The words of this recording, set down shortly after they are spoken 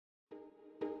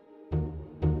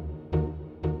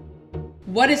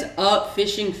What is up,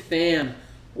 fishing fam?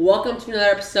 Welcome to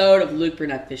another episode of Luke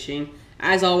Burnett Fishing.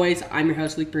 As always, I'm your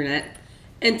host, Luke Burnett,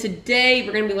 and today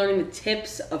we're going to be learning the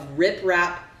tips of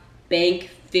riprap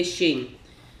bank fishing.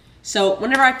 So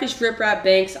whenever I fish riprap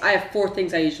banks, I have 4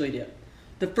 things I usually do.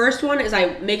 The first one is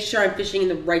I make sure I'm fishing in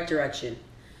the right direction.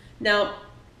 Now,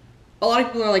 a lot of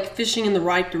people are like, fishing in the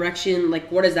right direction, like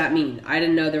what does that mean? I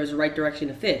didn't know there was a right direction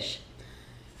to fish.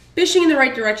 Fishing in the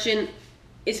right direction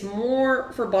is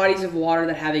more for bodies of water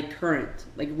that have a current,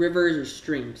 like rivers or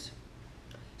streams.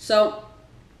 So,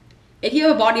 if you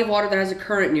have a body of water that has a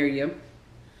current near you,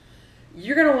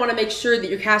 you're going to want to make sure that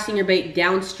you're casting your bait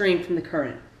downstream from the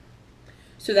current.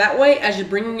 So that way, as you're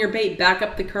bringing your bait back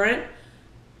up the current,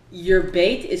 your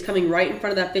bait is coming right in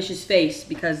front of that fish's face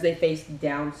because they face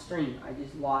downstream. I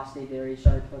just lost a very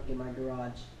sharp hook in my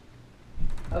garage.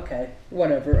 Okay,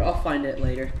 whatever. I'll find it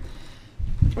later.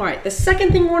 Alright, the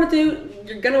second thing you're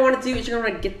going to want to do is you're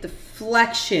going to get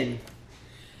deflection.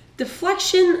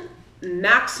 Deflection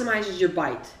maximizes your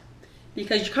bite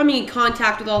because you're coming in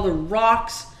contact with all the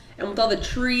rocks and with all the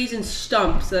trees and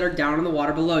stumps that are down in the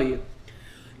water below you.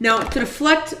 Now, to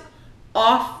deflect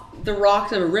off the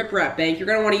rocks of a riprap bank, you're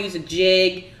going to want to use a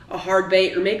jig, a hard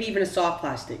bait, or maybe even a soft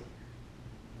plastic.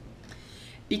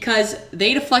 Because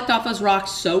they deflect off those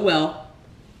rocks so well,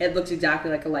 it looks exactly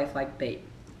like a lifelike bait.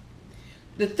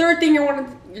 The third thing you're going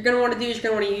to want to do is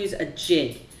you're going to want to use a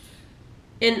jig.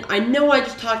 And I know I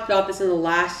just talked about this in the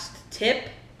last tip,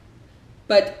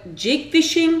 but jig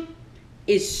fishing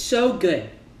is so good.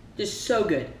 Just so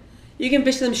good. You can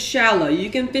fish them shallow.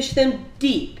 You can fish them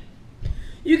deep.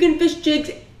 You can fish jigs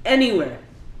anywhere.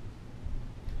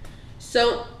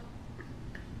 So,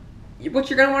 what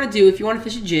you're going to want to do if you want to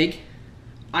fish a jig,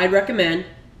 I'd recommend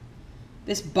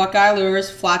this Buckeye Lures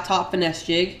flat top finesse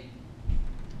jig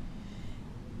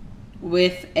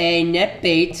with a net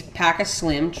bait Pack-A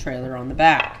Slim trailer on the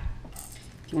back.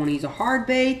 If you want to use a hard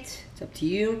bait, it's up to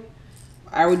you.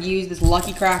 I would use this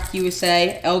Lucky Craft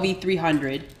USA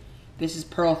LV300. This is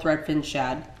pearl threadfin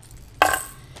shad.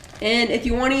 And if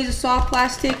you want to use a soft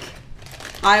plastic,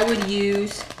 I would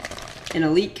use an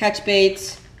Elite Catch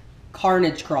Baits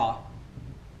Carnage Craw.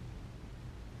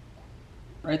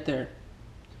 Right there.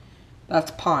 That's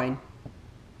pine.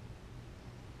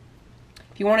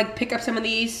 If you want to pick up some of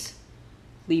these,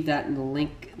 leave that in the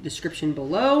link description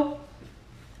below.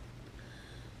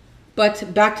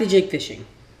 But back to jig fishing.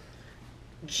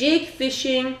 Jig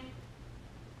fishing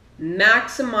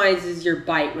maximizes your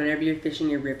bite whenever you're fishing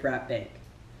your riprap bank.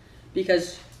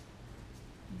 Because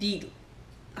the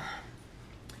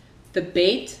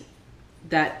bait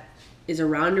that is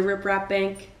around a riprap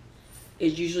bank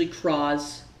is usually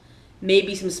craws,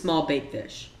 maybe some small bait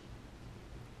fish.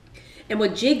 And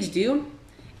what jigs do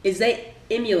is they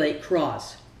emulate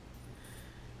craws.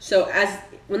 So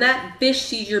when that fish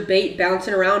sees your bait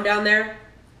bouncing around down there,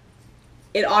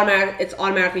 it's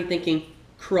automatically thinking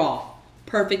craw.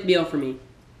 Perfect meal for me.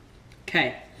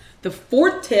 Okay. The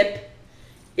fourth tip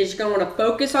is you're going to want to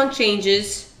focus on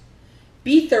changes,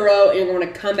 be thorough, and you're going to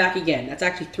want to come back again. That's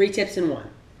actually 3 tips in 1.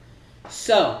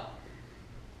 So,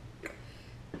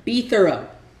 be thorough.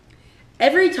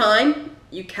 Every time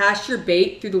you cast your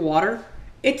bait through the water,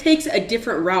 it takes a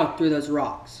different route through those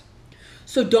rocks.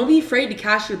 So don't be afraid to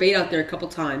cast your bait out there a couple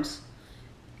times,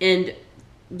 and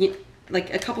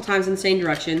like a couple times in the same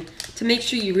direction, to make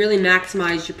sure you really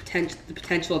maximize your the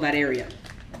potential of that area.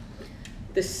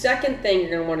 The second thing you're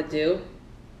going to want to do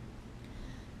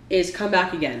is come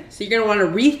back again. So you're going to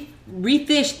want to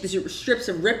refish the strips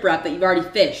of riprap that you've already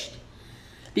fished,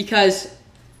 because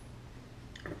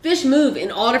fish move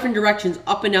in all different directions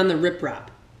up and down the riprap.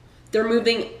 They're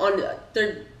moving on.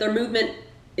 Their movement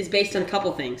is based on a couple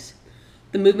things: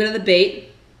 the movement of the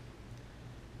bait,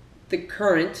 the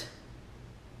current,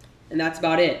 and that's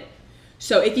about it.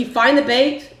 So if you find the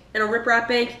bait in a riprap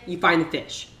bank, you find the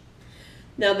fish.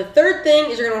 Now the third thing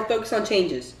is you're going to want to focus on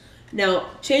changes. Now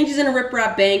changes in a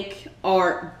riprap bank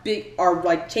are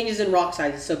like changes in rock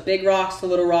sizes. So big rocks to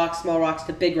little rocks, small rocks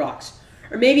to big rocks,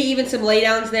 or maybe even some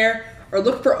laydowns there. Or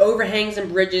look for overhangs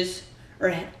and bridges,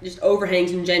 or just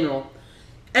overhangs in general.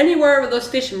 Anywhere where those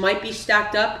fish might be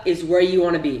stacked up is where you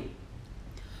want to be.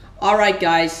 Alright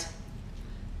guys,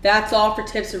 that's all for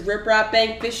tips of riprap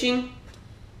bank fishing.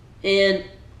 And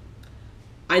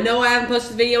I know I haven't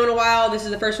posted a video in a while. This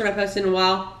is the first one I posted in a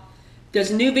while.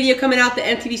 There's a new video coming out, the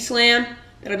MTV Slam.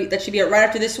 That should be out right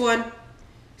after this one.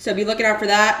 So be looking out for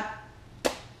that.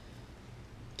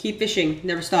 Keep fishing,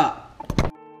 never stop.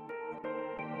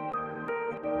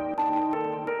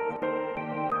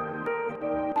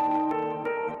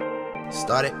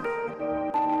 Started.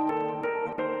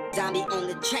 Zombie on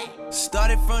the track.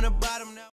 Started from the bottom.